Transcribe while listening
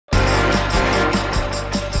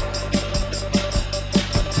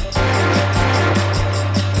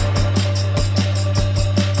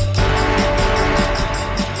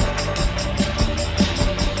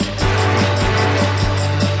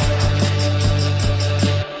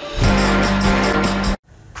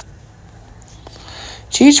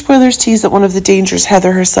GH Spoilers tease that one of the dangers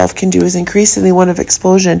Heather herself can do is increasingly one of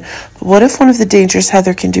explosion, but what if one of the dangers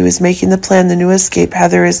Heather can do is making the plan the new escape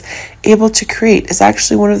Heather is able to create is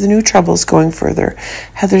actually one of the new troubles going further?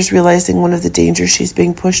 Heather's realizing one of the dangers she's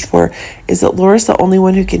being pushed for is that Laura's the only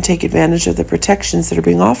one who can take advantage of the protections that are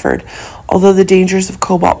being offered. Although the dangers of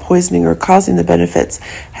cobalt poisoning are causing the benefits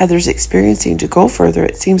Heather's experiencing to go further,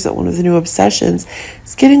 it seems that one of the new obsessions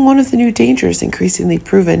is getting one of the new dangers increasingly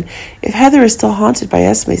proven. If Heather is still haunted by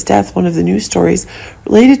Esme's death, one of the new stories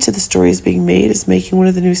related to the stories being made is making one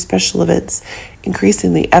of the new special events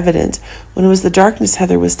increasingly evident. When it was the darkness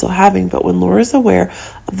Heather was still having, but when Laura is aware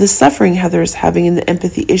of the suffering Heather is having and the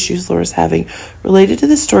empathy issues Laura is having related to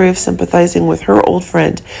the story of sympathizing with her old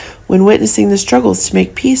friend, when witnessing the struggles to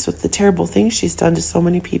make peace with the terrible things she's done to so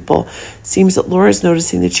many people, seems that Laura is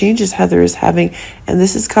noticing the changes Heather is having, and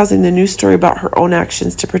this is causing the new story about her own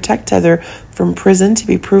actions to protect Heather from prison to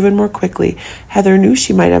be proven more quickly. Heather knew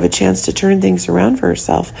she might have a chance to turn things around for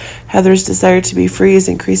herself. Heather's desire to be free is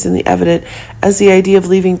increasingly evident as the idea of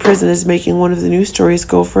leaving prison is making one of the new stories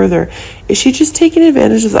go further. Is she just taking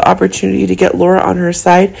advantage of the opportunity to get Laura on her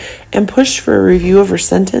side and push for a review of her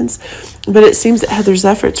sentence? But it seems that Heather's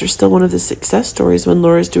efforts are still one of the success stories when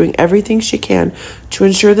Laura is doing everything she can to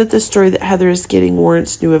ensure that the story that Heather is getting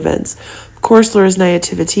warrants new events. Of course, Laura's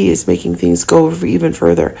naivety is making things go even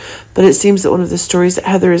further, but it seems that one of the stories that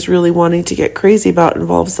Heather is really wanting to get crazy about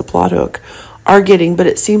involves the plot hook. But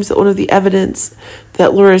it seems that one of the evidence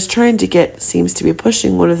that Laura is trying to get seems to be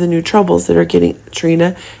pushing one of the new troubles that are getting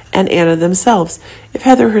Trina and Anna themselves. If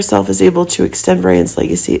Heather herself is able to extend Brian's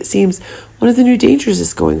legacy, it seems one of the new dangers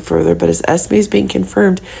is going further, but as Esme is being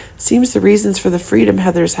confirmed, seems the reasons for the freedom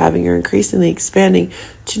Heather is having are increasingly expanding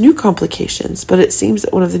to new complications. But it seems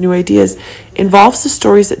that one of the new ideas involves the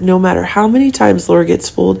stories that no matter how many times Laura gets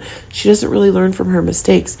fooled, she doesn't really learn from her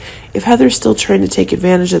mistakes. If Heather's still trying to take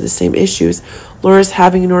advantage of the same issues Laura's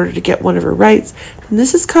having in order to get one of her rights, then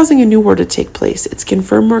this is causing a new war to take place. It's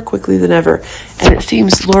confirmed more quickly than ever, and it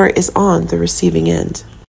seems Laura is on the receiving end.